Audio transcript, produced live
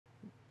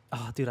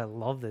Oh, dude, I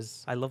love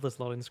this. I love this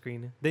loading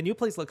screen. The new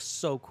place looks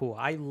so cool.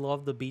 I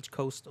love the beach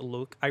coast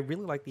look. I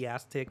really like the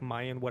Aztec,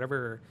 Mayan,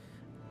 whatever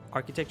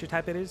architecture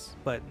type it is.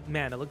 But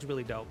man, it looks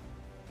really dope.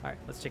 All right,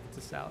 let's check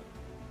this out.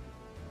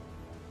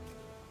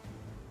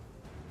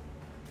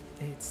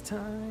 It's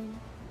time.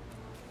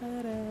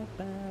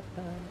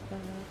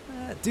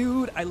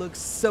 Dude, I look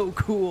so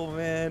cool,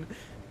 man.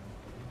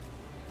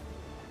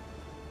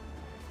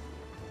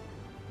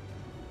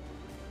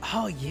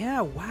 Oh,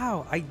 yeah.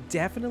 Wow. I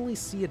definitely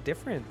see a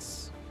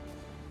difference.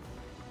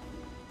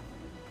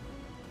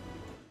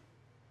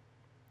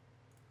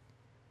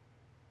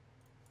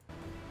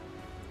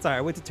 Sorry,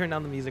 I went to turn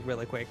down the music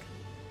really quick.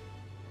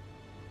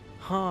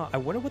 Huh, I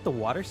wonder what the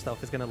water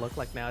stuff is going to look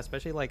like now,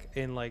 especially like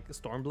in like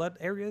Stormblood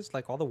areas,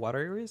 like all the water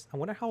areas. I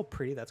wonder how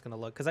pretty that's going to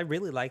look because I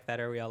really like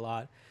that area a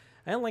lot.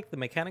 I don't like the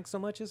mechanics so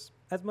much as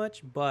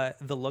much, but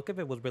the look of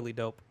it was really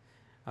dope.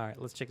 All right,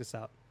 let's check this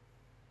out.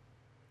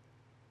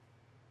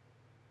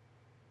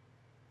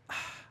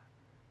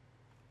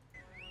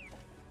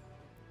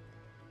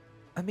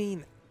 I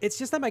mean, it's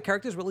just that my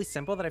character is really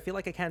simple that I feel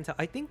like I can't tell.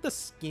 I think the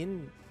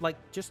skin, like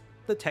just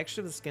the texture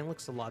of the skin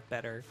looks a lot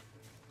better.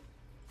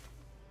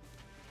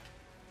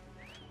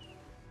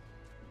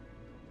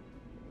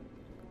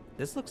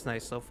 This looks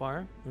nice so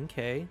far.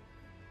 Okay.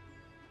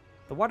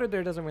 The water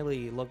there doesn't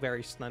really look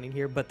very stunning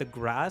here, but the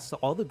grass,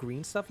 all the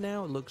green stuff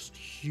now looks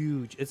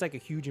huge. It's like a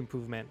huge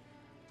improvement.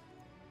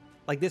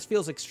 Like this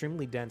feels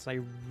extremely dense. I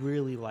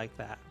really like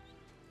that.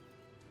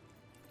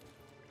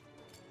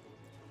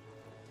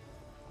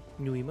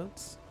 New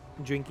emotes.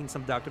 Drinking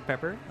some Dr.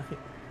 Pepper.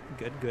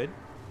 Good, good.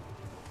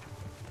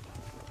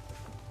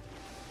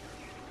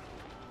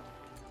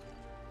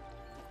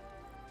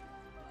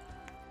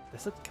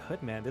 This looks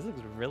good, man. This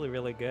looks really,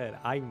 really good.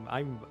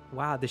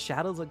 Wow, the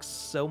shadows look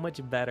so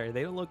much better.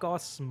 They don't look all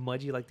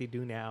smudgy like they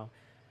do now.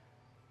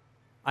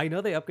 I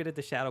know they upgraded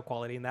the shadow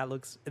quality, and that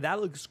looks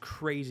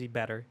crazy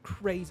better.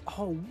 Crazy.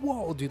 Oh,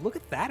 whoa, dude, look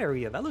at that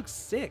area. That looks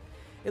sick.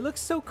 It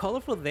looks so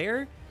colorful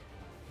there.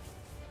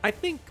 I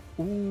think,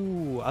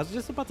 ooh, I was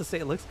just about to say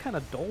it looks kind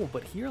of dull,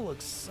 but here it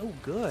looks so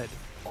good.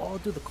 Oh,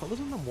 dude, the colors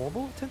on the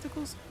mobile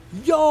tentacles.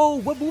 Yo,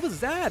 what move is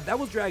that? That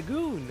was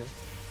Dragoon.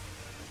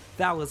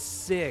 That was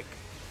sick.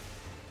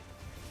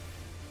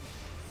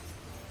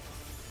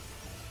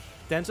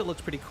 Dancer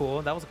looks pretty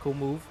cool. That was a cool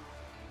move.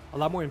 A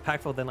lot more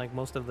impactful than like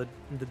most of the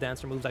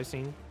dancer moves I've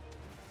seen.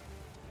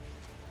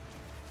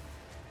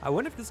 I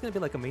wonder if this is gonna be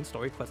like a main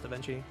story quest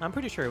eventually. I'm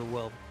pretty sure it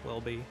will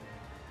be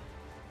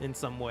in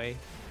some way.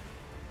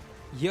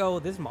 Yo,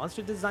 this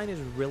monster design is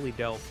really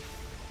dope.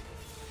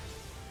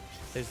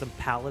 There's some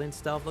paladin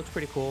stuff. Looks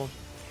pretty cool.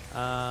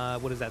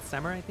 What is that?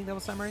 Samurai? I think that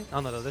was samurai. Oh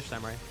no, they're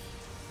samurai.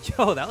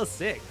 Yo, that was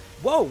sick.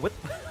 Whoa, what?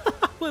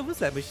 What was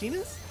that?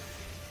 Machinist?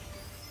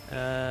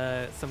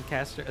 Some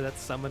caster.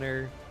 That's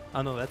summoner.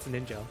 Oh no, that's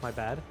ninja. My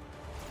bad.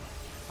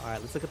 All right,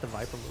 let's look at the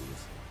Viper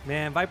moves.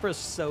 Man, Viper is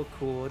so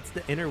cool. It's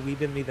the inner weeb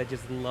in me that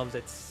just loves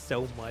it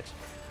so much.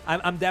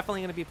 I'm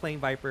definitely gonna be playing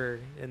Viper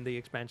in the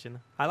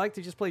expansion. I like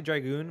to just play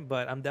Dragoon,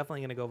 but I'm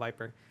definitely gonna go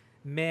Viper.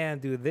 Man,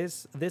 dude,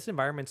 this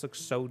environment looks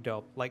so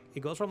dope. Like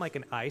it goes from like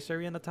an ice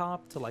area in the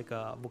top to like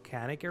a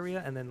volcanic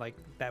area, and then like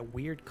that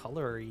weird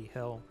colory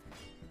hill.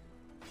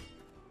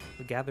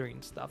 The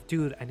gathering stuff,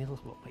 dude. I need to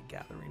level up my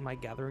gathering. My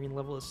gathering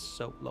level is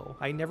so low.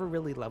 I never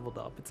really leveled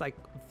up. It's like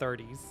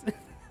 30s.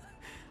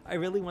 I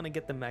really want to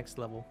get the max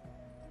level.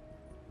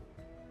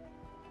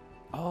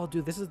 Oh,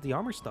 dude, this is the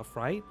armor stuff,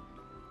 right?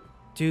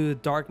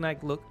 Dude, Dark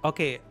Knight look...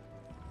 Okay,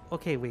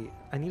 wait.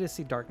 I need to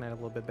see Dark Knight a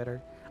little bit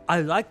better.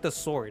 I like the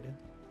sword.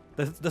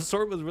 The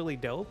sword was really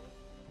dope.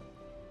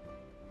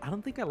 I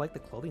don't think I like the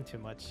clothing too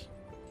much.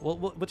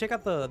 We'll check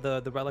out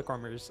the relic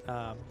armors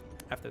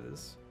after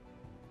this.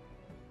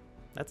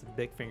 That's a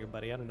big finger,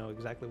 buddy. I don't know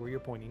exactly where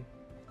you're pointing.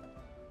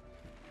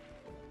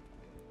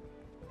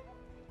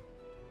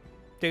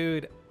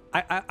 Dude,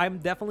 I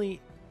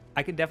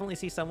can definitely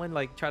see someone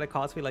like try to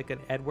cosplay like an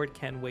Edward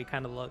Kenway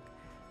kind of look.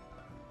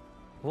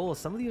 Whoa,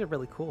 some of these are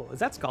really cool. Is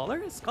that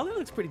Scholar? Scholar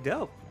looks pretty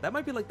dope. That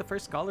might be like the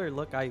first Scholar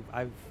look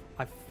I've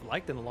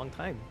liked in a long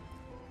time.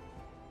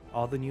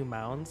 All the new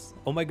mounds.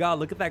 Oh my god,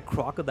 look at that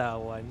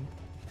crocodile one.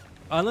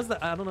 Unless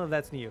I don't know if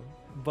that's new,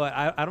 but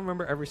I don't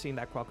remember ever seeing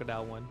that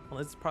crocodile one.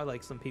 Unless it's probably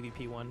like some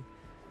PvP one.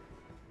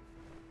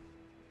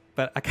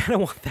 But I kind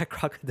of want that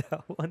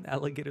crocodile one,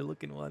 alligator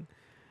looking one.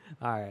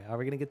 All right, are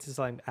we gonna get to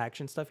some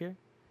action stuff here?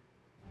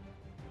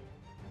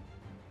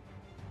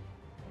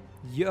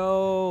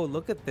 Yo,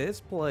 look at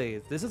this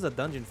place. This is a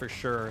dungeon for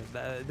sure.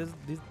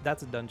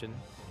 That's a dungeon.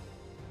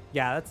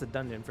 Yeah, that's a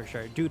dungeon for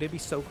sure. Dude, it'd be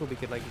so cool if we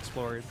could like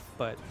explore it,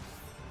 but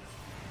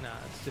nah,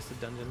 it's just a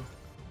dungeon.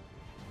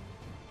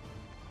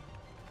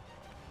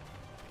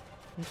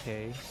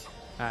 Okay.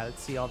 Alright,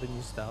 let's see all the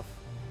new stuff.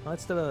 Oh,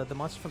 that's the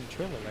monster from the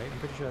trailer, right? I'm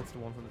pretty sure that's the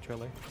one from the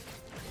trailer.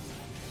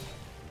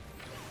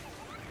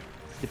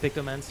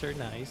 Depictomancer,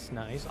 nice,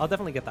 nice. I'll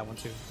definitely get that one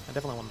too. I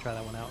definitely want to try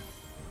that one out.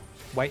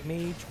 White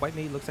Mage. White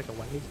Mage looks like a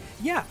White Mage.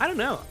 Yeah, I don't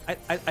know.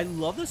 I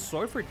love the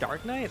sword for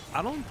Dark Knight.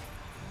 I don't...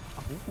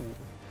 Ooh,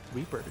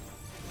 Reaper.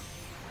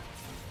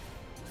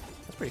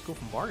 That's pretty cool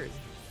from Bard.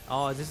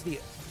 Oh, is this the...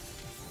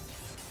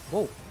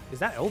 Whoa, is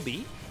that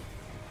LB?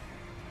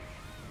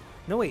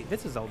 No, wait,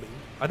 this is LB.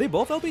 Are they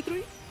both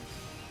LB3?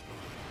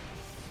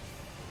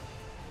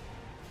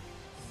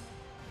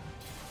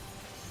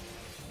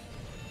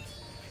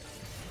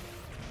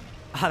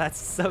 Ah,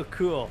 that's so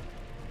cool.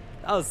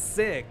 That was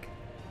sick.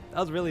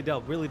 That was really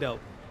dope, really dope.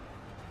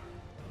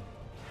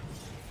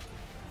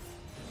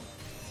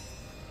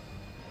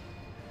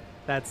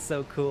 That's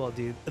so cool,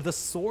 dude. The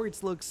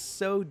swords look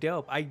so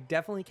dope. I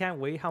definitely can't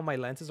wait how my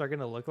lenses are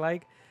gonna look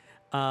like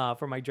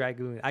for my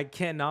Dragoon. I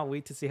cannot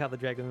wait to see how the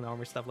Dragoon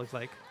armor stuff looks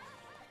like.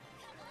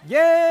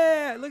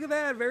 Yeah, look at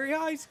that, very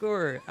high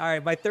score. All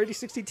right, my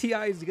 3060 Ti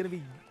is gonna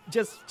be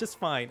just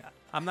fine.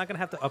 I'm not gonna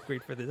have to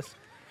upgrade for this.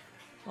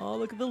 Oh,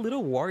 look at the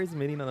little Warriors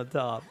minion on the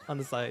top, on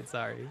the side,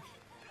 sorry.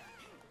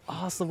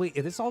 Oh, so wait,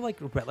 is this all like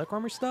relic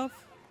armor stuff?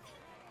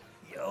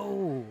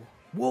 Yo.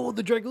 Whoa,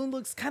 the Dragoon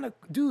looks kind of...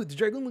 Dude, the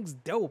Dragoon looks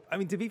dope. I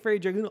mean, to be fair,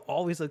 Dragoon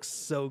always looks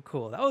so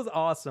cool. That was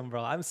awesome,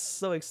 bro. I'm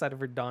so excited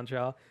for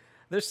Dawntrail.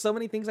 There's so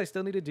many things I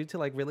still need to do to,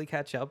 like, really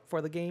catch up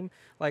for the game.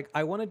 Like,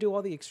 I want to do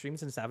all the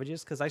Extremes and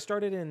Savages, because I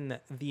started in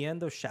the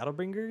end of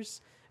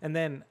Shadowbringers, and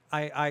then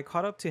I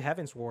caught up to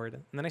Heaven's Ward,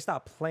 and then I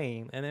stopped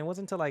playing. And it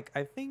wasn't until, like,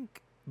 I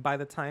think by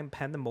the time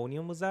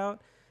Pandemonium was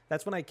out,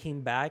 that's when I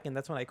came back, and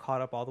that's when I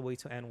caught up all the way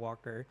to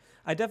Endwalker.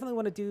 I definitely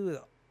want to do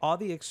all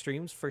the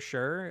Extremes for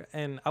sure,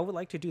 and I would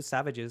like to do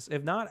Savages,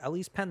 if not at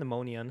least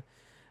Pandemonium.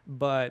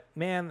 But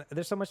man,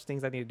 there's so much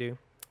things I need to do.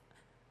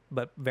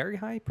 But very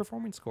high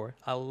performance score.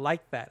 I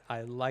like that.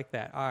 I like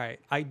that. All right,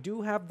 I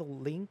do have the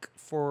link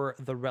for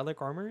the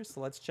relic armor,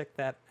 so let's check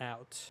that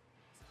out.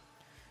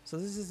 So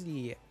this is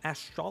the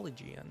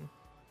Astrologian.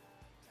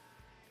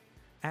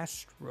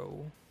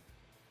 Astro.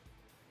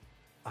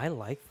 I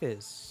like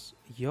this.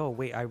 Yo,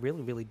 wait, I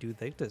really do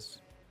like this.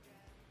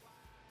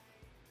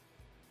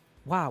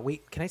 Wow,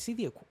 wait, can I see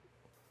the...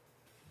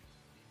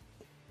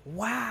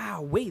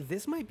 Wow, wait,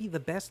 this might be the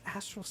best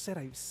Astral set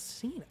I've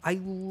seen. I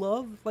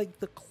love, like,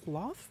 the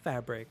cloth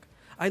fabric.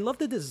 I love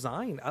the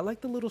design. I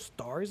like the little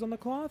stars on the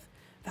cloth.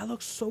 That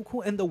looks so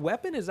cool. And the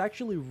weapon is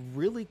actually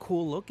really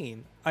cool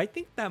looking. I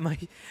think that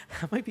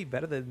might be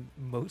better than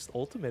most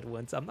Ultimate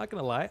ones. I'm not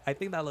gonna lie. I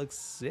think that looks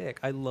sick.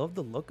 I love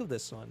the look of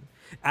this one.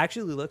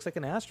 Actually looks like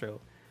an Astro.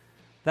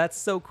 That's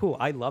so cool.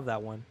 I love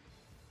that one.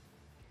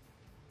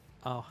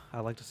 Oh,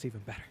 I like this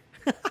even better.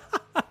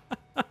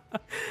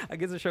 I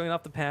guess they're showing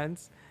off the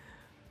pants.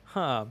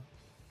 Huh.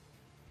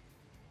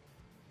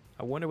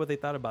 I wonder what they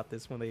thought about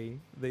this when they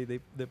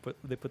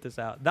put this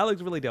out. That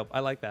looks really dope.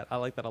 I like that. I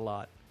like that a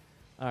lot.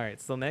 All right,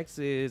 so next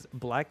is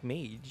Black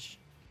Mage.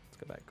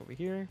 Let's go back over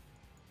here.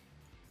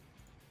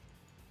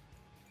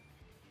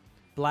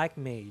 Black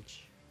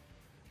Mage.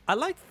 I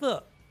like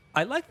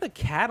the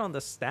cat on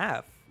the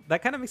staff.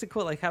 That kind of makes it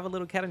cool. Like have a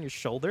little cat on your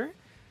shoulder.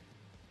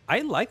 I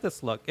like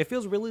this look. It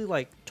feels really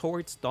like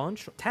towards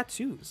Dawntrail.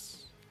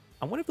 Tattoos.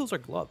 I wonder if those are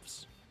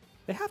gloves.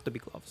 They have to be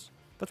gloves.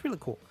 That's really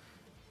cool.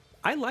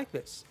 I like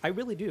this. I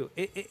really do.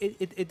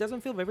 It doesn't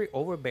feel very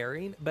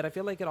overbearing, but I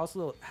feel like it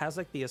also has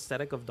like the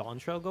aesthetic of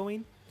Dawntrail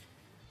going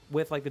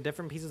with like the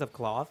different pieces of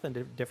cloth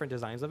and different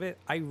designs of it.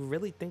 I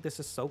really think this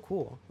is so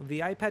cool.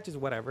 The eye patch is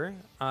whatever.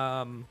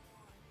 I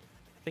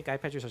think eye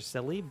patches are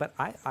silly, but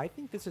I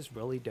think this is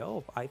really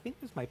dope. I think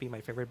this might be my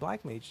favorite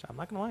Black Mage. I'm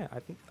not gonna lie.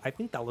 I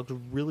think that looks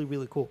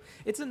really cool.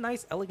 It's a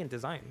nice, elegant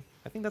design.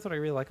 I think that's what I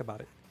really like about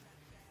it.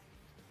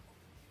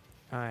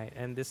 All right,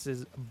 and this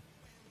is,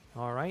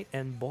 all right,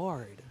 and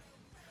Bard.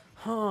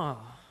 Huh.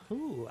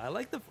 Ooh, I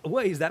like the,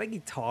 wait, is that a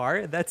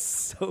guitar? That's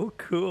so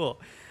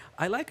cool.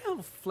 I like how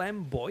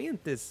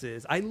flamboyant this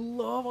is. I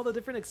love all the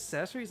different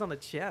accessories on the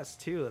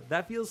chest too.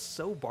 That feels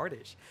so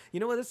Bardish. You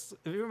know what? This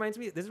reminds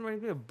me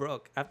of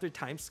Brook. After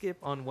time skip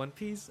on One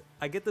Piece,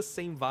 I get the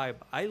same vibe.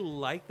 I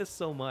like this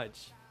so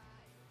much.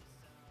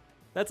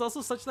 That's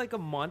also such like a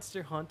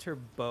Monster Hunter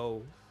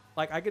bow.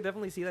 Like I could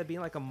definitely see that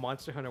being like a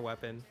Monster Hunter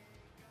weapon.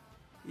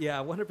 Yeah,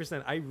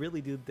 100%. I really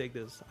do dig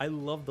this. I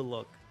love the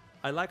look.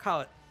 I like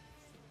how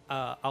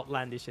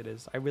outlandish it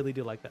is. I really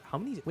do like that. How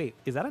many? Wait,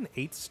 is that an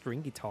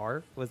 8-string guitar?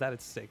 Or was that a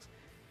 6?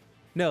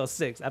 No,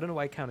 6. I don't know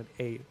why I counted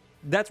 8.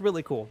 That's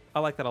really cool. I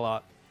like that a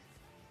lot.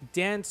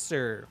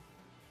 Dancer.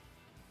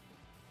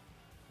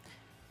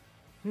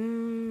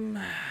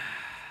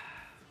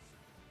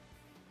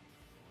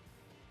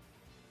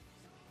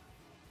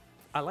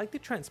 I like the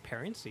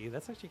transparency.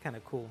 That's actually kind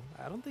of cool.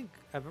 I don't think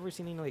I've ever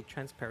seen any like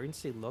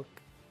transparency look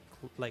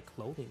like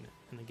clothing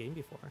in the game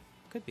before.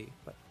 Could be,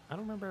 but I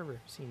don't remember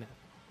ever seeing that.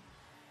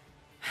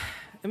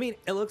 I mean,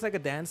 it looks like a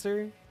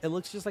dancer. It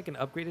looks just like an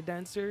upgraded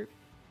dancer,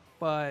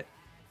 but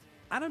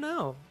I don't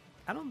know.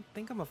 I don't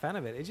think I'm a fan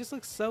of it. It just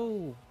looks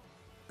so...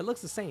 It looks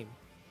the same.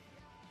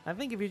 I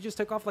think if you just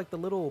took off like the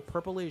little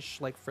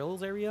purplish like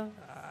frills area,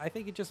 I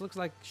think it just looks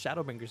like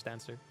Shadowbringer's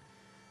dancer.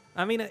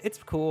 I mean, it's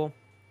cool.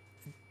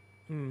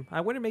 I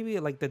wonder maybe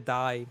like the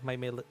dye might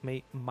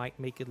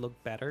make it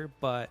look better,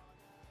 but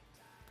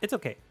it's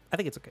okay. I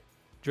think it's okay.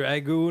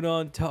 Dragoon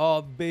on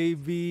top,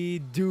 baby.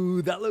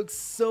 Dude, that looks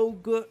so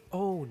good.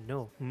 Oh,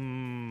 no.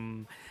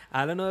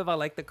 I don't know if I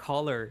like the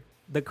color.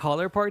 The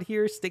collar part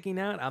here sticking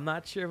out, I'm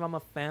not sure if I'm a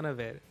fan of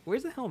it.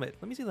 Where's the helmet?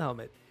 Let me see the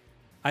helmet.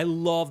 I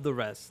love the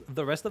rest.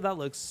 The rest of that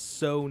looks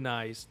so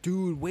nice.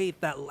 Dude, wait,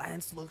 that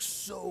lance looks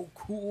so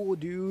cool,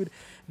 dude.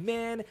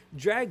 Man,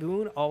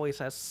 Dragoon always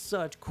has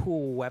such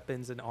cool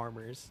weapons and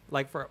armors.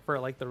 Like for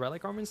like the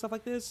relic armor and stuff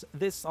like this,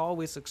 this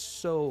always looks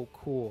so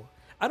cool.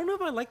 I don't know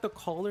if I like the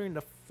collar in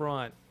the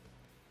front.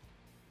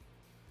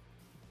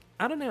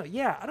 I don't know.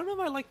 Yeah, I don't know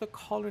if I like the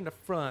collar in the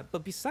front,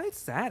 but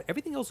besides that,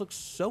 everything else looks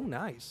so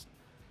nice.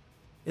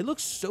 It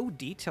looks so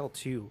detailed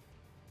too.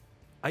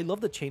 I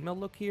love the chainmail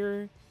look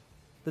here.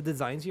 The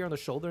designs here on the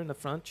shoulder and the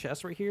front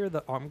chest right here,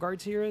 the arm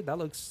guards here, that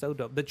looks so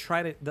dope. The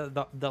trident,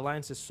 the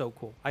lance is so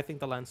cool. I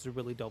think the lance is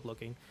really dope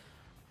looking.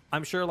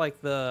 I'm sure like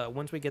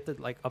once we get to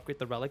like upgrade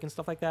the relic and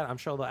stuff like that, I'm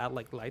sure they'll add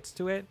like lights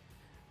to it.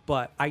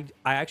 But I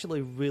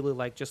actually really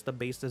like just the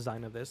base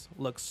design of this.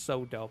 Looks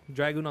so dope.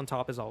 Dragoon on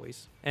top as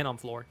always, and on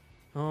floor.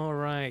 All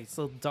right,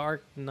 so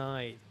Dark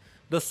Knight.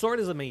 The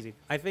sword is amazing.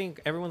 I think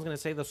everyone's gonna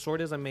say the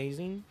sword is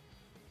amazing.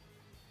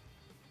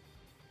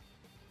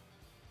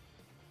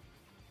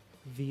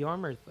 The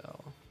armor though,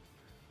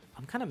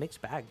 I'm kind of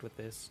mixed bagged with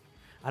this.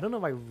 I don't know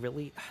if I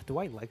really do.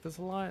 I like this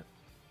a lot.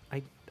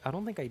 I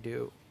don't think I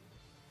do.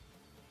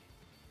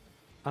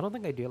 I don't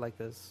think I do like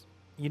this.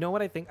 You know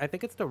what I think? I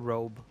think it's the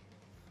robe.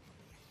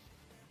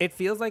 It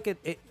feels like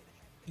it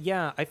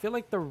yeah, I feel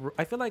like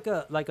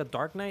a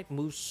Dark Knight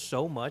moves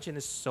so much and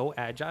is so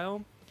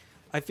agile.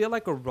 I feel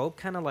like a robe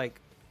kind of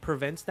like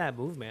prevents that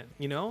movement,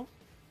 you know?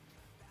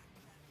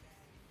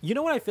 You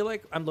know what I feel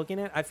like I'm looking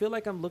at? I feel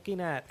like I'm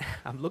looking at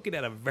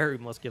a very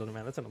muscular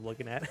man. That's what I'm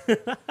looking at.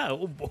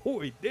 Oh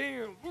boy,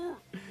 damn.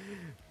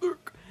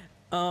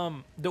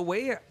 The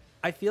way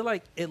I feel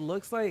like it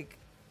looks like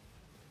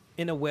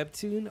in a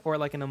webtoon or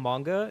like in a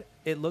manga,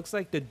 it looks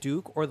like the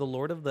Duke or the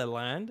Lord of the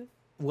Land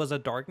was a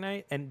Dark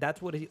Knight, and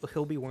that's what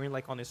he'll be wearing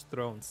like on his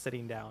throne,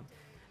 sitting down.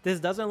 This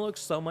doesn't look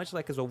so much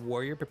like as a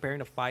warrior preparing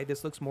to fight.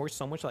 This looks more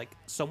so much like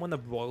someone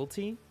of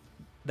royalty.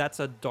 That's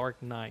a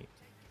Dark Knight.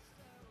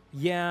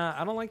 Yeah,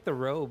 I don't like the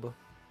robe.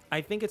 I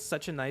think it's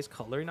such a nice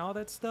color and all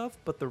that stuff,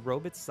 but the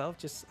robe itself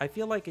I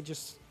feel like it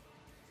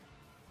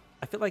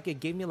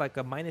gave me like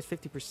a minus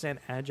 50%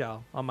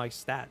 agile on my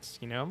stats,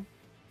 you know?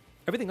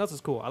 Everything else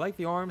is cool. I like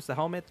the arms, the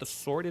helmet, the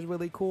sword is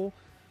really cool.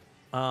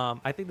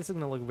 I think this is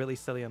going to look really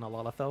silly on a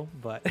Lalafell,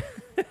 but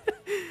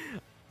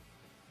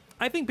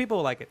I think people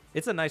will like it.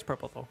 It's a nice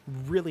purple though.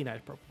 Really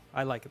nice purple.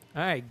 I like it.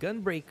 All right,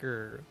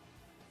 Gunbreaker.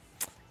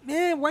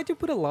 Man, why'd you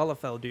put a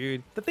Lalafell,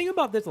 dude? The thing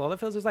about this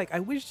Lalafell is like, I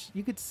wish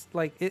you could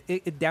like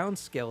it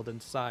downscaled in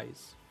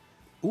size.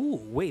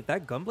 Ooh, wait,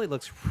 that gunblade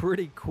looks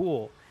pretty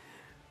cool.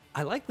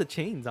 I like the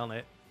chains on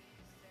it.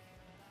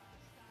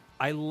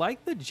 I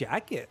like the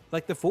jacket,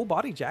 like the full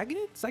body jacket.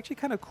 It's actually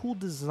kind of cool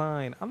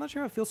design. I'm not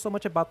sure I feel so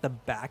much about the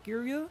back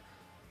area,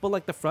 but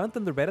like the front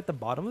and the red at the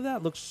bottom of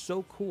that looks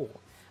so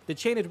cool. The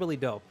chain is really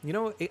dope. You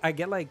know, I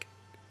get like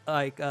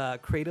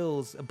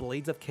Kratos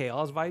Blades of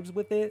Chaos vibes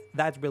with it.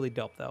 That's really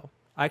dope though.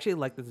 I actually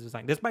like this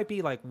design. This might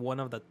be like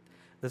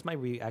this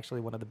might be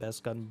actually one of the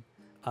best gun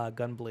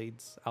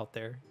blades out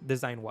there,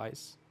 design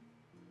wise.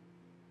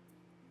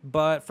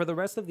 But for the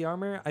rest of the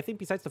armor, I think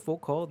besides the full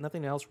coat,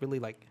 nothing else really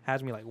like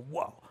has me like,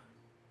 whoa.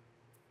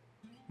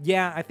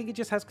 Yeah, I think it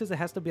just has because it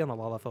has to be on a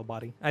Lalafell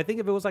body. I think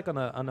if it was like on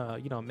a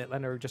you know,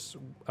 Midlander or just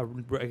a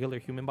regular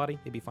human body,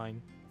 it'd be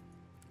fine.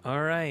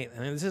 All right,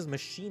 and this is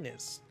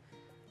Machinist.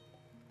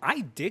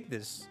 I dig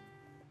this.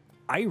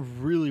 I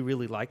really,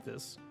 really like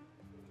this.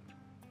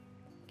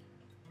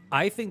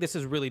 I think this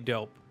is really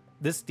dope.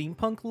 This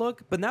steampunk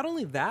look, but not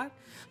only that,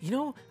 you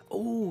know,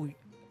 oh,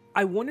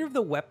 I wonder if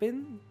the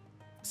weapon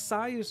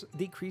size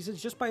decreases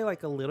just by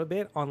like a little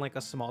bit on like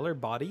a smaller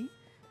body.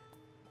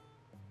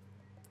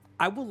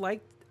 I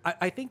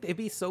think it'd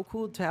be so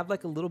cool to have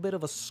like a little bit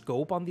of a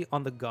scope on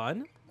the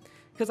gun,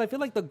 because I feel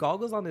like the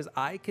goggles on his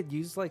eye could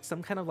use like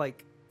some kind of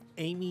like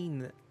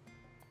aiming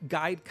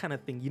guide kind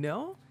of thing, you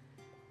know?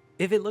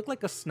 If it looked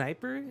like a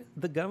sniper,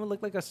 the gun would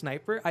look like a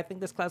sniper. I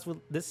think this class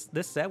will this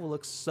set will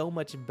look so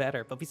much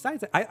better. But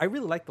besides it, I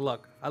really like the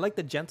look. I like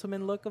the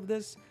gentleman look of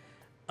this.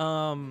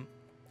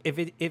 If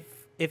it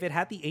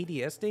had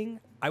the ADS thing,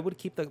 I would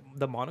keep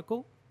the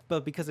monocle.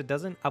 But because it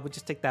doesn't, I would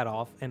just take that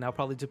off, and I'll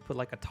probably just put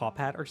like a top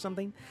hat or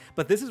something.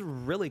 But this is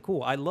really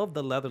cool. I love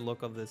the leather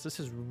look of this. This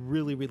is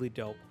really, really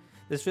dope.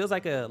 This feels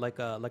like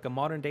a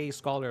modern day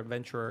scholar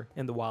adventurer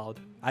in the wild.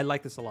 I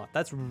like this a lot.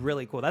 That's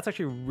really cool. That's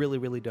actually really,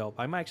 really dope.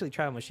 I might actually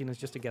try a Machinist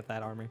just to get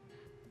that armor.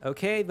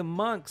 Okay, the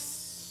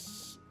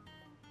monks.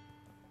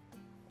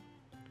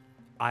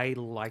 I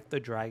like the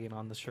dragon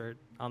on the shirt,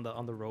 on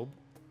the robe.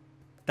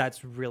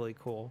 That's really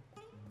cool.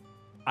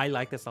 I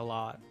like this a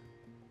lot.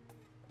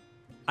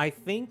 I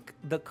think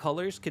the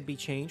colors could be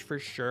changed for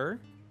sure.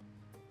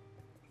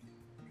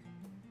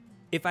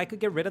 If I could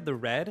get rid of the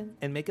red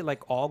and make it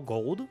like all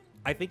gold,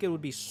 I think it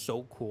would be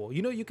so cool.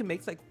 You know, you can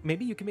make like,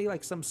 maybe you can make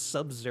like some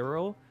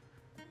Sub-Zero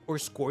or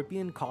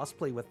Scorpion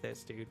cosplay with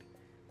this, dude.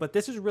 But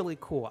this is really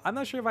cool. I'm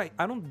not sure if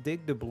I don't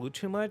dig the blue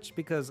too much,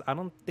 because I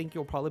don't think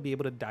you'll probably be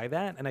able to dye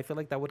that, and I feel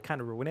like that would kind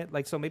of ruin it.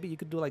 Like, so maybe you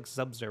could do like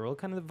Sub-Zero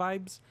kind of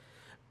vibes.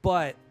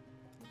 but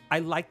I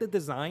like the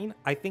design.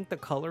 I think the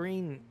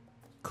coloring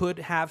could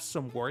have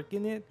some work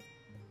in it,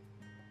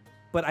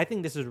 but I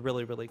think this is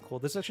really, really cool.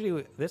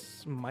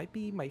 This might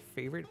be my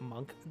favorite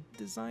monk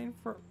design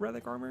for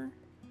relic armor.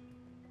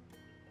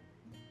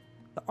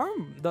 The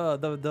arm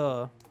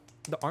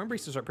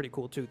braces are pretty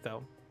cool too,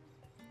 though.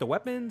 The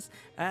weapons,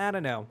 I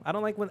don't know. I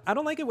don't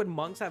like it when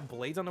monks have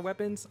blades on the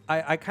weapons.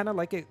 I kind of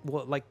like it,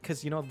 well, like,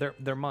 because, you know,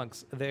 they're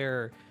monks.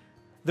 They're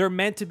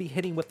meant to be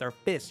hitting with their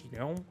fists, you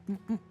know.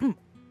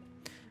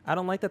 I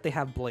don't like that they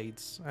have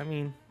blades. I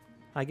mean,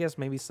 I guess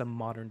maybe some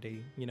modern day,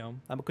 you know.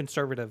 I'm a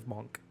conservative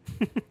monk.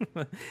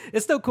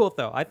 It's still cool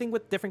though. I think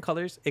with different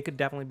colors, it could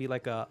definitely be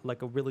like a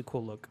really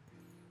cool look.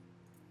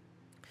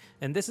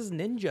 And this is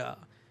ninja.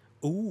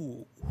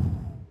 Ooh,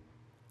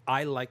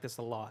 I like this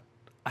a lot.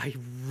 I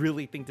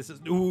really think this is...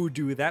 Ooh,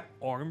 dude, that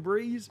arm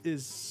brace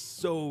is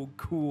so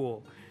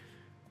cool.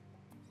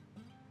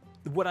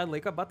 What I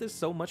like about this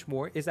so much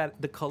more is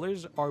that the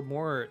colors are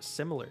more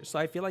similar. So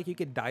I feel like you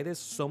could dye this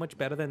so much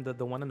better than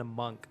the one in the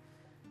monk.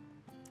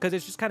 Because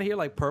it's just kind of here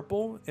like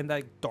purple and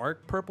like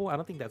dark purple. I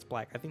don't think that's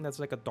black. I think that's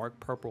like a dark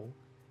purple.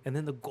 And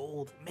then the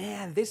gold.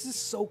 Man, this is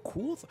so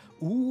cool.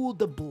 Ooh,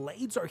 the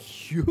blades are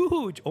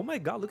huge. Oh my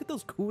god, look at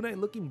those kunai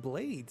looking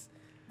blades.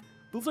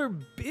 Those are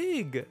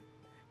big.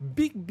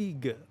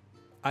 Big.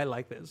 I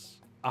like this.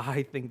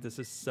 I think this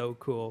is so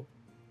cool.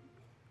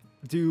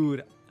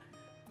 Dude,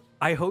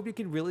 I hope you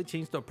can really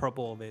change the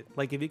purple of it.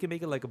 Like if you can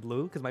make it like a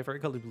blue, because my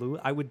favorite color is blue,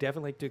 I would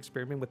definitely like to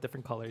experiment with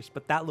different colors.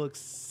 But that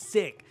looks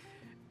sick.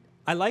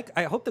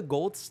 I hope the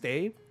gold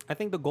stay. I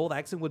think the gold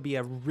accent would be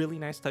a really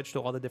nice touch to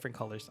all the different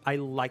colors.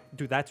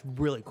 Dude, that's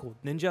really cool.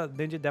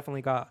 Ninja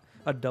definitely got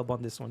a dub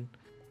on this one.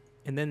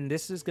 And then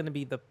this is going to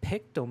be the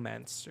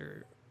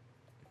Pictomancer.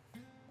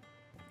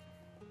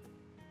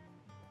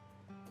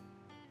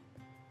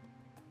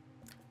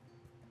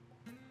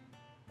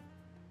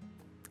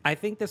 I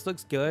think this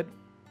looks good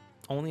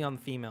only on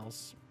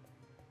females.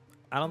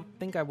 I don't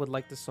think I would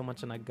like this so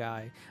much on a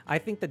guy. I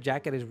think the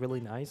jacket is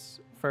really nice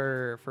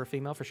for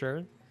female for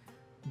sure.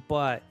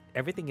 But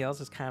everything else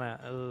is kind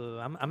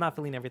of... I'm not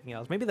feeling everything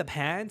else. Maybe the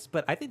pants,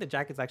 but I think the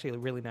jacket's actually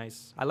really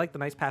nice. I like the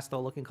nice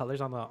pastel looking colors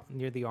on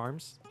near the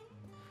arms.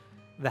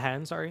 The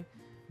hands, sorry.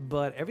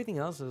 But everything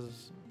else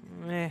is...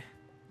 meh.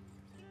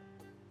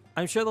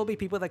 I'm sure there'll be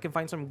people that can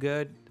find some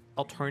good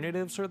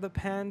alternatives for the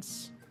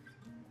pants.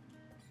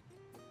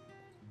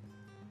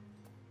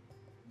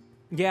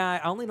 Yeah,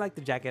 I only like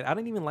the jacket. I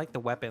don't even like the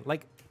weapon.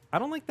 Like, I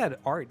don't like that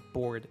art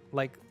board.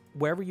 Like,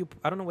 wherever you...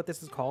 I don't know what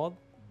this is called.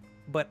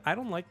 But I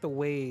don't like the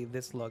way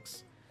this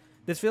looks.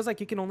 This feels like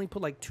you can only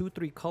put like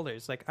 2-3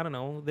 colors. Like, I don't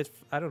know.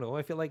 I don't know.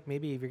 I feel like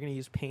maybe if you're going to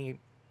use paint,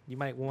 you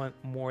might want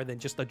more than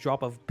just a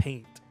drop of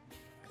paint.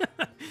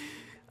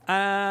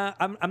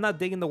 I'm not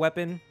digging the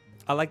weapon.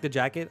 I like the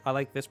jacket. I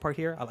like this part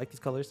here. I like these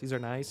colors. These are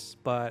nice.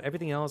 But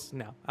everything else,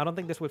 no. I don't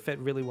think this would fit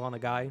really well on a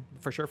guy.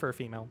 For sure for a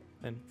female.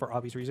 And for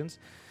obvious reasons.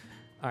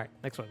 All right,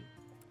 next one.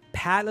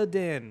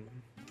 Paladin.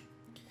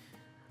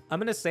 I'm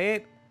going to say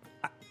it.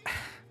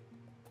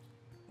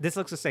 This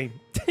looks the same.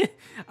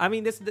 I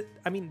mean, this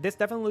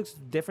definitely looks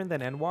different than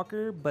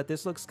Endwalker, but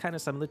this looks kind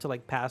of similar to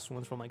like past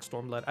ones from like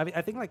Stormblood. I mean,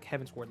 I think like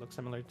Heaven's Ward looks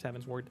similar to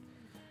Heaven's Ward.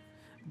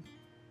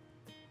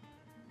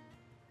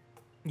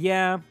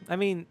 Yeah, I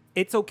mean,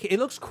 it's okay. It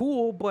looks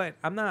cool, but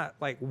I'm not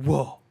like,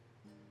 whoa.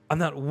 I'm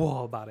not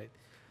whoa about it.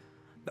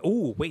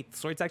 Oh, wait, the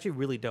sword's actually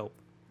really dope.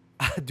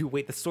 Dude,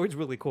 wait, the sword's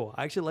really cool.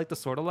 I actually like the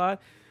sword a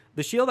lot.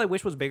 The shield I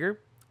wish was bigger.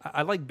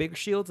 I like big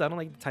shields. I don't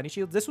like the tiny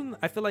shields. This one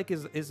I feel like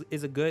is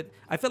a good...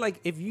 I feel like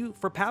if you...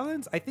 For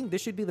Paladins, I think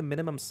this should be the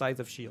minimum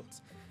size of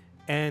shields.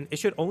 And it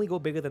should only go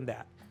bigger than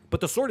that. But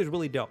the sword is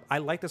really dope. I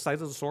like the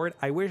size of the sword.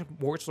 I wish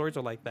more swords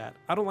are like that.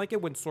 I don't like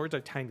it when swords are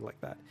tiny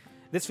like that.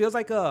 This feels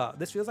like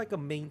a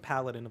main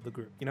paladin of the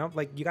group, you know?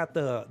 Like you got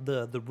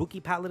the rookie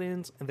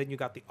paladins, and then you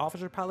got the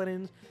officer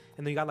paladins,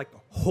 and then you got like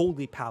the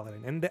holy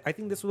paladin. And I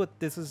think this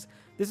is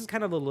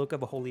kind of the look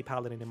of a holy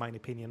paladin in my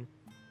opinion.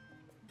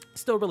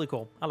 Still really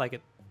cool. I like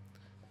it.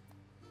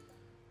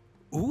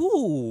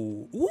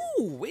 Ooh,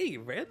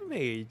 wait, red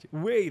mage.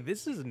 Wait,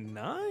 this is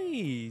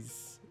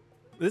nice.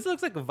 This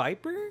looks like a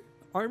viper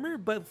armor,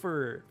 but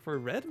for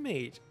red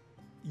mage.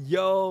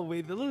 Yo,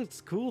 wait, that looks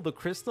cool. The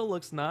crystal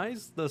looks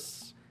nice.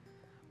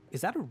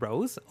 Is that a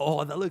rose?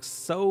 Oh, that looks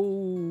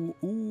so...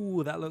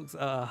 Ooh, that looks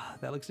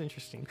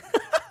interesting.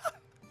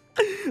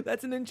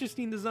 That's an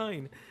interesting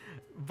design.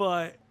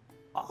 But,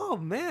 oh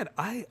man,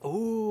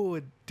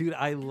 dude,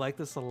 I like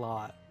this a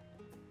lot.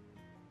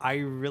 I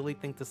really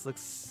think this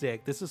looks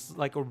sick. This is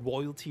like a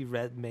royalty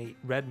red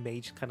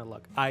mage kind of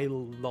look. I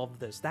love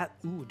this.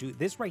 Ooh, dude,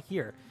 this right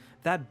here,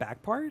 that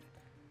back part,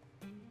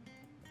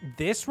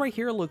 this right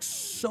here looks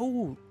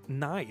so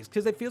nice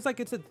because it feels like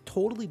it's a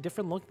totally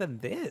different look than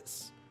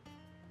this.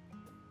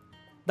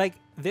 Like,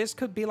 this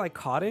could be like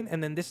cotton,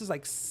 and then this is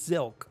like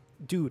silk.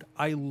 Dude,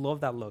 I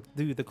love that look.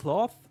 Dude, the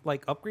cloth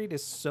like upgrade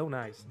is so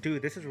nice.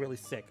 Dude, this is really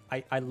sick.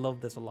 I love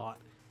this a lot.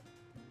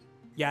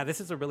 Yeah,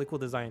 this is a really cool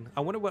design.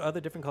 I wonder what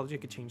other different colors you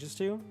could change this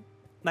to.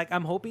 Like,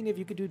 I'm hoping if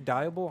you could do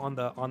dyeable on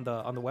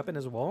the weapon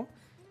as well,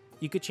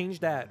 You could change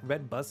that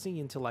red bussy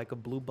into like a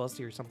blue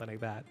bussy or something like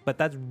that. But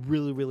that's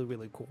really, really,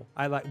 really cool.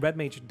 I like red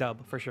mage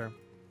dub for sure.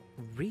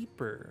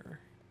 Reaper.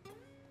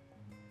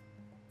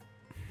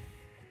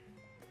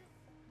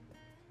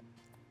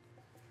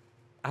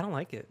 I don't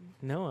like it.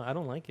 No, I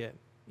don't like it.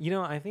 You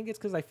know, I think it's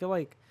because I feel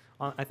like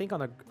I think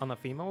on a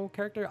female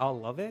character I'll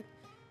love it,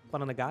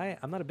 but on a guy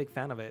I'm not a big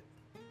fan of it.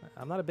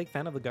 I'm not a big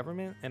fan of the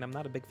government, and I'm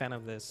not a big fan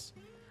of this.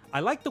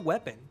 I like the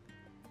weapon.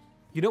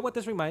 You know what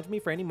this reminds me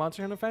for any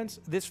Monster Hunter fans?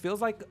 This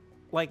feels like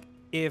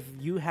if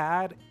you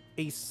had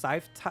a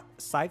scythe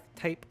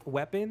type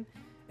weapon,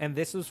 and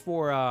this is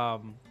for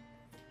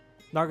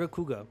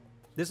Nargacuga.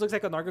 This looks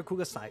like a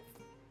Nargacuga scythe.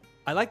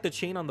 I like the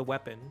chain on the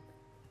weapon,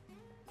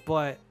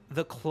 but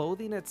the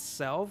clothing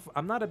itself,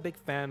 I'm not a big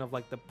fan of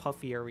like the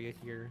puffy area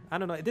here. I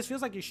don't know. This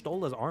feels like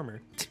Y'shtola's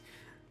armor.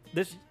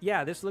 This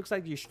looks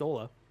like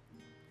Y'shtola.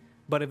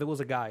 But if it was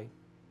a guy.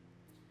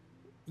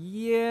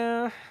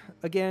 Yeah.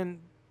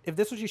 Again, if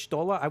this was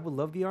Y'shtola, I would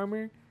love the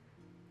armor.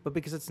 But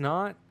because it's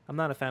not, I'm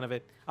not a fan of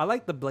it. I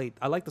like the blade.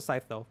 I like the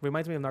scythe though.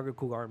 Reminds me of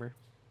Nargacuga armor.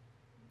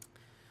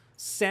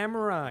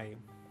 Samurai.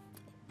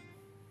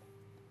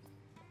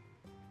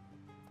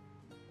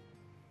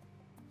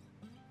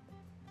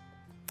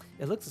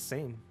 It looks the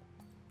same.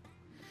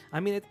 I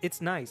mean, it's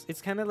nice.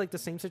 It's kind of like the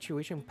same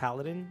situation with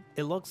Paladin.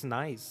 It looks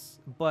nice,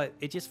 but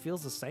it just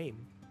feels the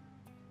same.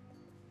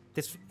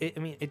 I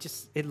mean,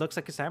 it looks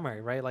like a samurai,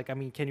 right? Like, I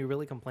mean, can you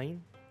really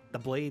complain? The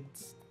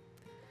blade's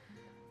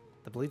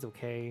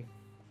okay.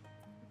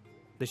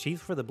 The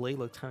sheath for the blade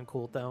looks kind of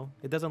cool, though.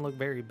 It doesn't look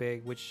very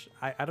big, which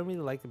I don't really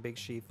like the big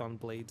sheath on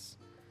blades.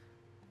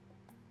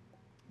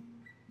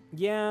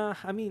 Yeah,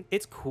 I mean,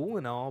 it's cool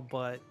and all,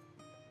 but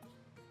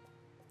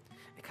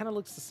it kind of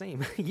looks the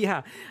same.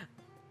 Yeah,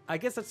 I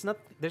guess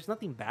there's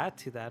nothing bad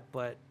to that,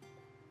 but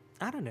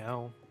I don't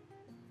know.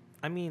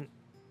 I mean,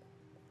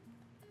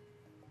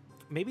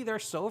 maybe they're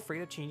so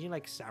afraid of changing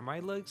like samurai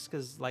looks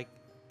because like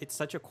it's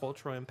such a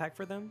cultural impact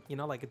for them, you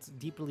know, like it's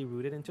deeply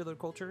rooted into their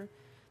culture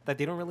that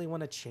they don't really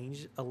want to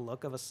change a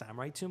look of a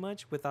samurai too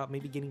much without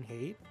maybe getting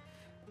hate.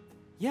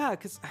 Yeah,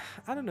 because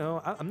I don't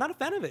know. I'm not a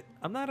fan of it.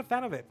 I'm not a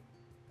fan of it.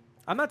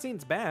 I'm not saying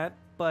it's bad,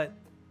 but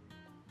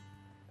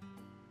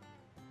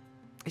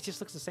it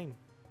just looks the same.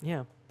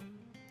 Yeah.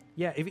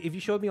 Yeah, if you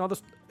showed me all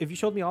this, if you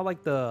showed me all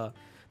like the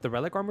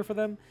relic armor for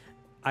them,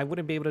 I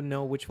wouldn't be able to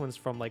know which one's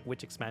from like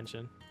which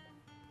expansion.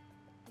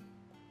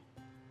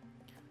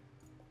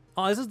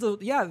 Oh, this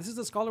is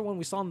the scholar one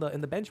we saw in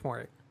the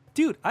benchmark.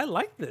 Dude, I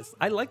like this.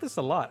 I like this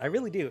a lot. I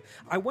really do.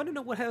 I want to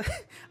know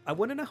I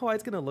want to know how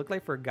it's gonna look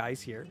like for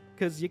guys here,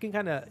 because you can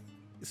kind of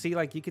see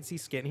like you can see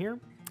skin here.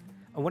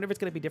 I wonder if it's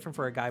gonna be different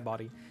for a guy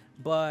body.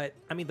 But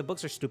I mean, the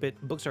books are stupid.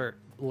 Books are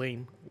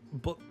lame.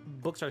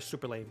 Books are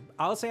super lame.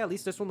 I'll say at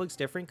least this one looks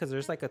different because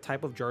there's like a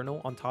type of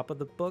journal on top of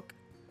the book.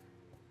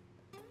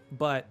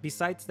 But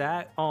besides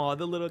that, oh,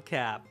 the little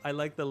cap. I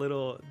like the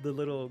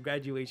little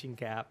graduation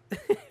cap.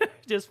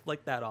 Just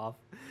flick that off.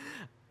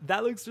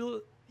 That looks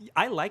real.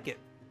 I like it.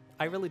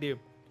 I really do.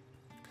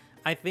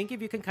 I think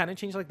if you can kind of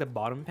change like the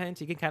bottom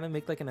pants, you can kind of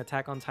make like an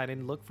Attack on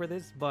Titan look for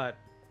this. But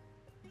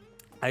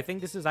I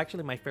think this is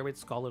actually my favorite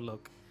scholar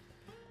look.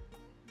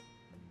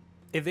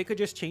 If they could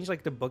just change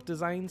like the book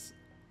designs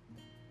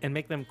and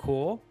make them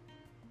cool,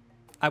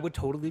 I would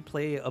totally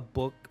play a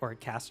book or a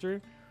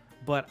caster.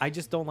 But I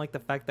just don't like the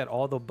fact that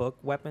all the book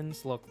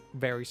weapons look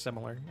very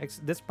similar.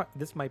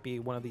 This might be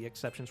one of the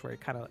exceptions where it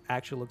kind of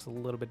actually looks a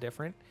little bit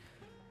different.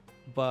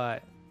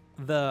 But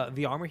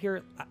the armor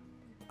here,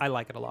 I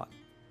like it a lot.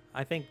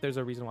 I think there's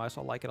a reason why I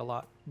still like it a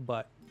lot.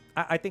 But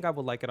I think I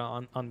would like it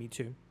on me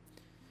too.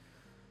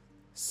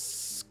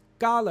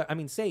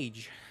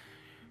 Sage.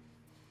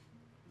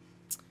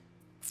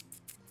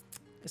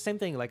 Same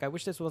thing. Like, I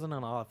wish this wasn't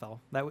on LFL.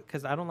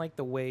 Because I don't like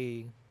the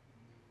way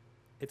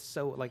it's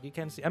so, like, you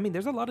can't see. I mean,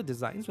 there's a lot of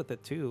designs with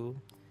it too.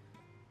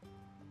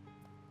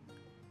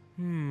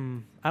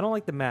 I don't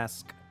like the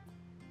mask.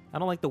 I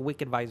don't like the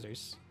wicked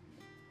visors.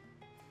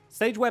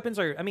 Sage weapons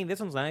are, I mean, this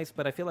one's nice,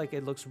 but I feel like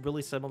it looks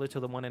really similar to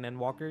the one in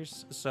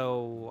Endwalkers,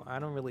 so I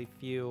don't really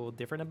feel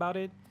different about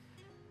it.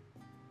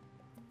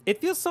 It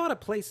feels so out of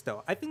place,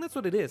 though. I think that's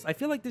what it is. I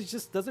feel like this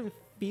just doesn't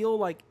feel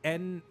like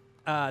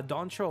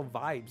Dawntrail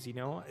vibes, you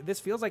know? This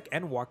feels like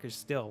Endwalkers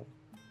still.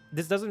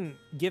 This doesn't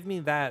give me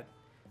that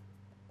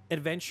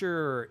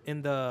adventure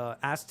in the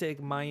Aztec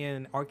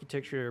Mayan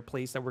architecture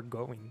place that we're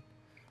going.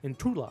 In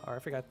Tula, or I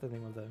forgot the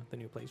name of the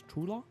new place.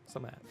 Tula?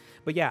 Something like that.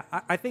 But yeah,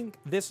 I think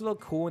this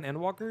look cool in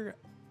Endwalker.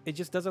 It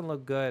just doesn't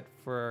look good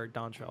for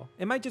Dawntrail.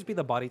 It might just be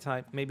the body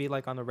type. Maybe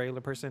like on a regular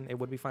person, it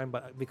would be fine.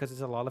 But because it's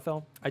a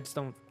Lalafell, I just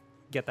don't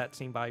get that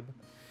same vibe.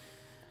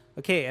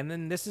 Okay, and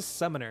then this is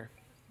Summoner.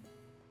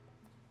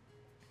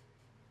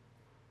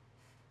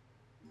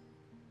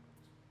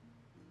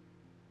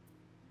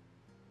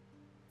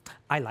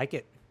 I like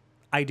it.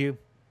 I do.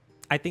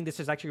 I think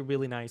this is actually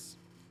really nice.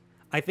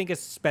 I think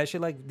especially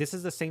like this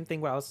is the same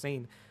thing what I was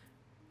saying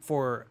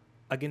for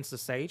Against the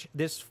Sage.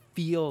 This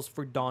feels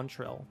for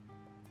Dawntrail.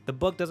 The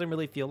book doesn't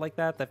really feel like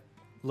that. That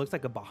looks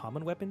like a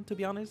Bahamut weapon, to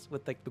be honest,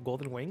 with like the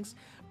golden wings.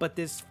 But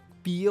this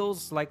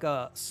feels like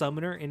a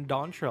summoner in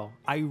Dawntrail.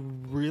 I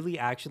really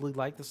actually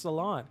like this a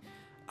lot.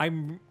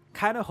 I'm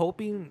kind of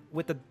hoping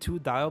with the 2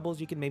 diables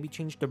you can maybe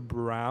change to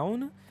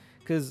brown,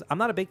 because I'm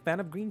not a big fan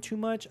of green too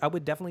much. I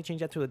would definitely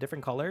change that to a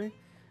different color.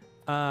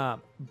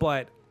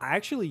 But I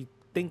actually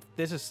think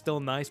this is still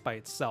nice by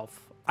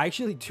itself. I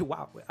actually do.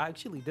 Wow,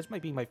 actually this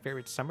might be my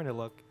favorite summoner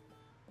look.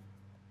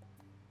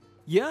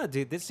 Yeah,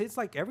 dude, this is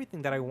like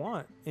everything that I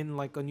want in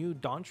like a new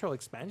Dawntrail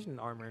expansion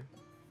armor.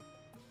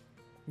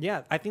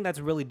 Yeah, I think that's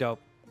really dope.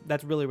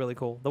 That's really, really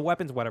cool. The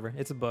weapons, whatever.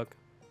 It's a book.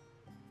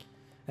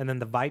 And then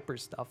the Viper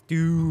stuff.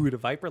 Dude, the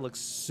Viper looks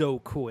so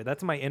cool.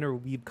 That's my inner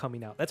weave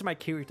coming out. That's my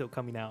Kaito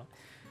coming out.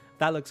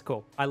 That looks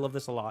cool. I love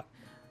this a lot.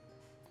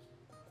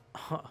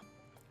 Huh.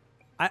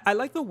 I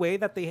like the way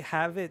that they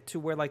have it to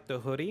where like the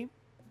hoodie.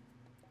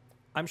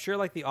 I'm sure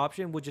like the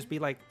option would just be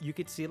like, you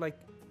could see like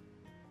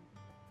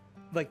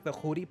the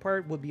hoodie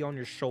part would be on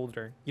your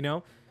shoulder, you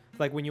know?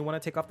 Like when you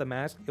want to take off the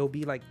mask, it'll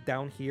be like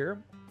down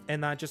here and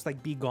not just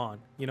like be gone,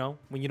 you know?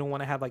 When you don't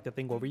want to have like the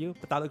thing over you.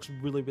 But that looks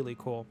really, really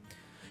cool.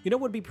 You know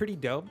what would be pretty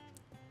dope?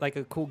 Like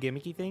a cool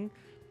gimmicky thing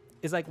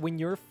is like when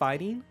you're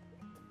fighting,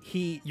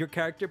 your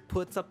character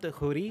puts up the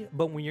hoodie,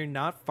 but when you're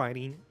not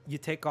fighting, you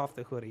take off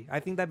the hoodie.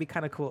 I think that'd be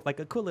kind of cool, like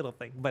a cool little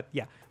thing. But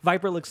yeah,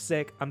 Viper looks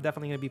sick. I'm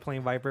definitely gonna be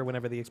playing Viper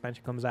whenever the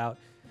expansion comes out.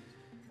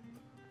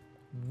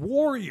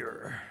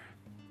 Warrior.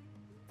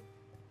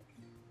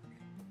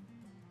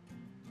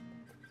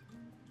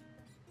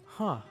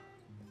 Huh.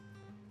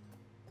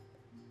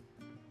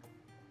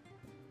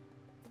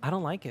 I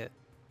don't like it.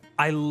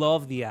 I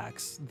love the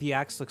axe. The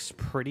axe looks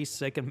pretty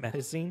sick and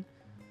menacing.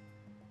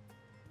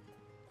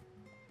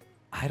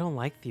 I don't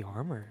like the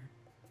armor.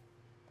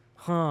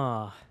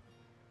 Huh.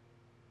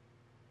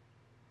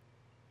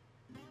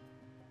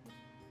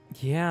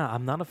 Yeah,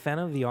 I'm not a fan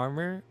of the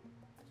armor,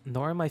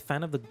 nor am I a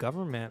fan of the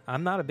government.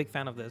 I'm not a big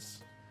fan of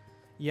this.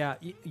 Yeah,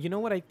 you know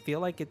what I feel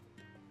like it...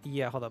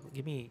 Yeah, hold up.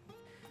 Give me...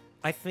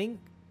 I think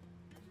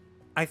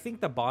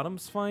the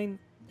bottom's fine,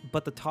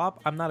 but the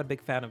top, I'm not a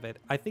big fan of it.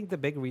 I think the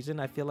big reason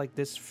I feel like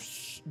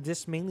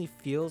this mainly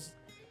feels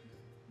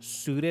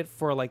suited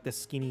for like the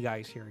skinny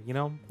guys here, you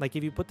know? Like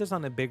if you put this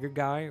on a bigger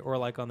guy or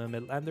like on a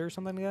Midlander or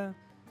something like that,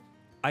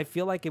 I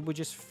feel like it would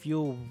just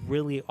feel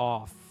really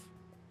off.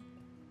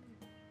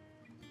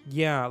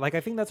 Yeah, like I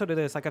think that's what it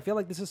is. Like I feel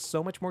like this is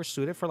so much more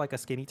suited for like a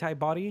skinny type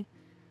body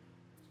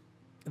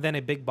than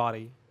a big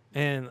body.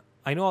 And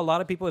I know a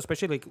lot of people,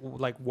 especially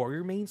like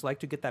warrior mains, like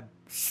to get that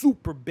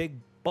super big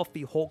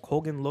buffy Hulk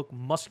Hogan look,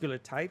 muscular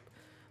type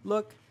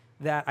look,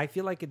 that I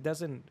feel like it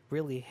doesn't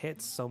really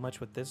hit so much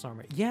with this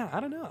armor. Yeah,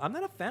 I don't know. I'm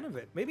not a fan of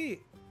it. Maybe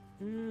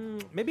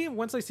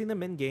once I see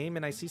them in game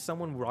and I see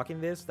someone rocking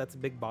this that's a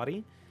big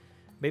body,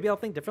 maybe I'll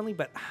think differently,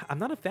 but I'm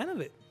not a fan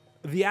of it.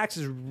 The axe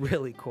is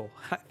really cool.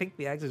 I think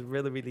the axe is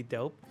really, really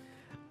dope.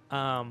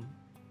 But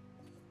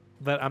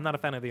I'm not a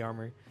fan of the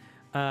armor.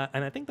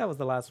 And I think that was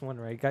the last one,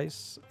 right,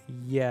 guys?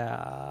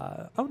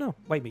 Yeah. Oh, no.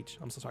 White Mage.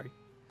 I'm so sorry.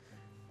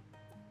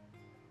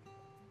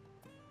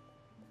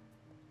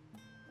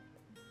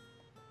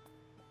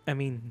 I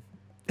mean...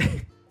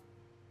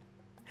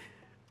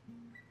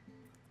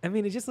 I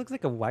mean, it just looks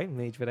like a white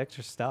mage with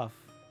extra stuff.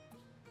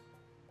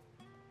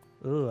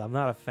 Ooh, I'm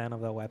not a fan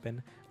of the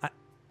weapon.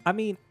 I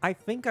mean, I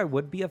think I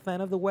would be a fan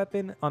of the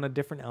weapon on a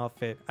different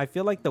outfit. I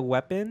feel like the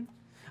weapon...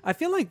 I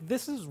feel like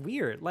this is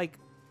weird. Like,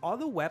 all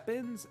the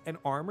weapons and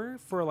armor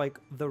for, like,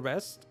 the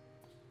rest,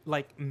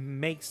 like,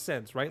 makes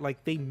sense, right?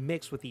 Like, they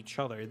mix with each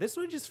other. This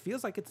one just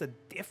feels like it's a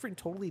different,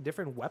 totally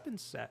different weapon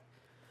set.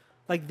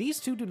 Like, these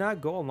two do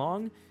not go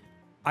along.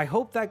 I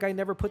hope that guy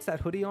never puts that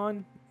hoodie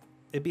on.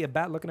 It'd be a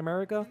bad look in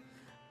America.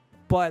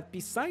 But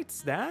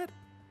besides that,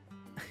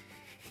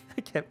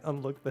 I can't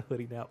unlook the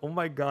hoodie now. Oh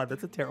my god,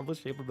 that's a terrible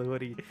shape of the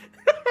hoodie.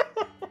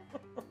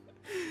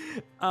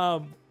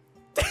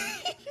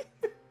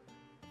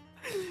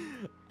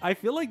 I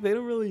feel like they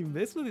don't really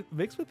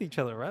mix with each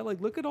other, right? Like,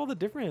 look at all the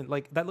different,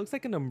 like, that looks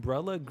like an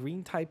umbrella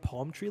green type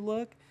palm tree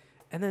look,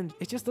 and then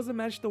it just doesn't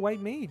match the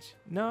white mage.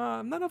 No,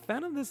 I'm not a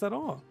fan of this at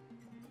all.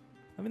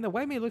 I mean, the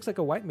white mage looks like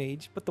a white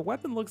mage, but the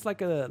weapon looks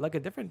like a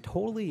different,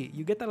 totally,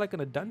 you get that like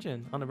in a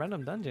dungeon, on a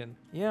random dungeon.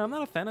 Yeah, I'm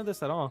not a fan of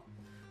this at all.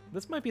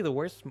 This might be the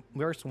worst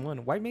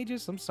one. White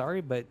mages, I'm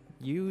sorry, but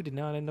you did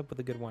not end up with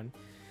a good one.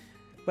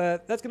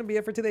 But that's going to be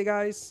it for today,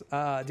 guys.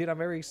 Dude, I'm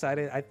very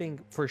excited. I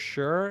think for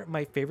sure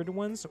my favorite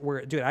ones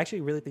were... Dude, I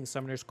actually really think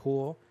Summoner's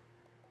cool.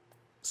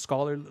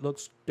 Scholar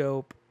looks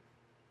dope.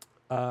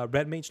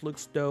 Red Mage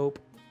looks dope.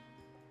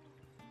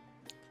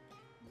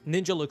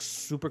 Ninja looks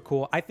super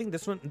cool. I think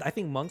this one... I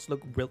think Monks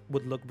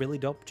would look really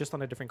dope just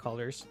on a different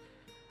colors.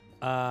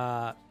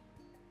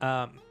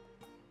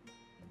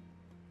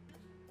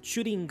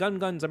 Shooting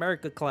Guns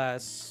America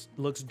class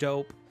looks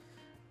dope.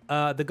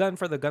 The gun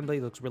for the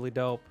Gunblade looks really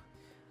dope.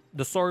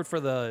 The sword for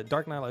the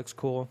Dark Knight looks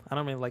cool. I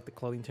don't really like the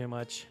clothing too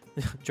much.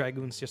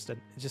 Dragoon's just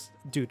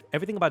dude,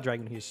 everything about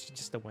Dragoon here is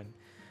just a win.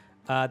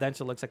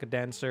 Dancer looks like a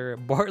dancer.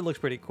 Bard looks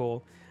pretty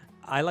cool.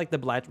 I like the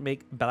black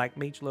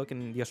mage look,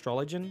 and the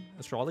Astrologian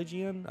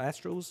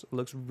Astros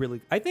looks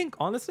really... I think,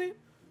 honestly,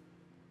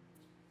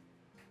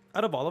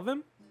 out of all of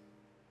them,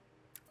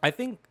 I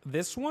think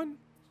this one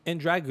and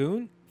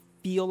Dragoon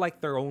feel like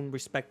their own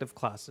respective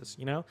classes,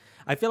 you know?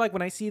 I feel like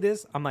when I see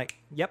this, I'm like,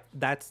 yep,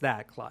 that's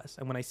that class.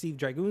 And when I see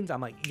Dragoons, I'm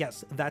like,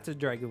 yes, that's a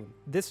Dragoon.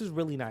 This is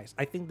really nice.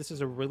 I think this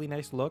is a really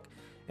nice look,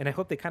 and I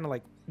hope they kind of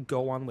like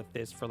go on with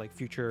this for like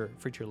future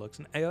looks.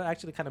 And it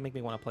actually kind of make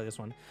me want to play this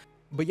one.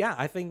 But yeah,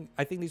 I think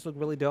these look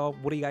really dope.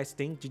 What do you guys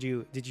think?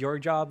 Did your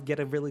job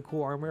get a really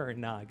cool armor or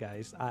not,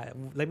 guys?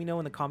 Let me know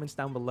in the comments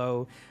down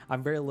below.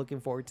 I'm very looking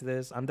forward to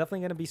this. I'm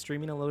definitely gonna be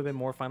streaming a little bit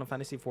more Final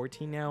Fantasy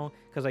 14 now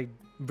because I'm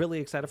really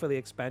excited for the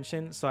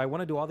expansion. So I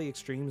want to do all the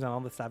extremes and all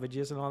the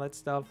savages and all that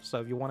stuff. So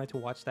if you wanted to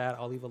watch that,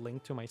 I'll leave a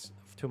link to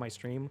my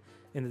stream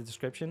in the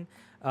description.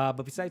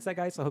 But besides that,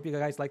 guys, I hope you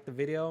guys liked the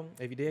video.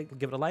 If you did,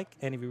 give it a like,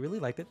 and if you really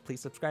liked it,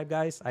 please subscribe,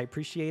 guys. I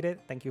appreciate it.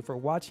 Thank you for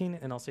watching,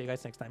 and I'll see you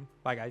guys next time.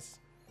 Bye,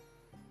 guys.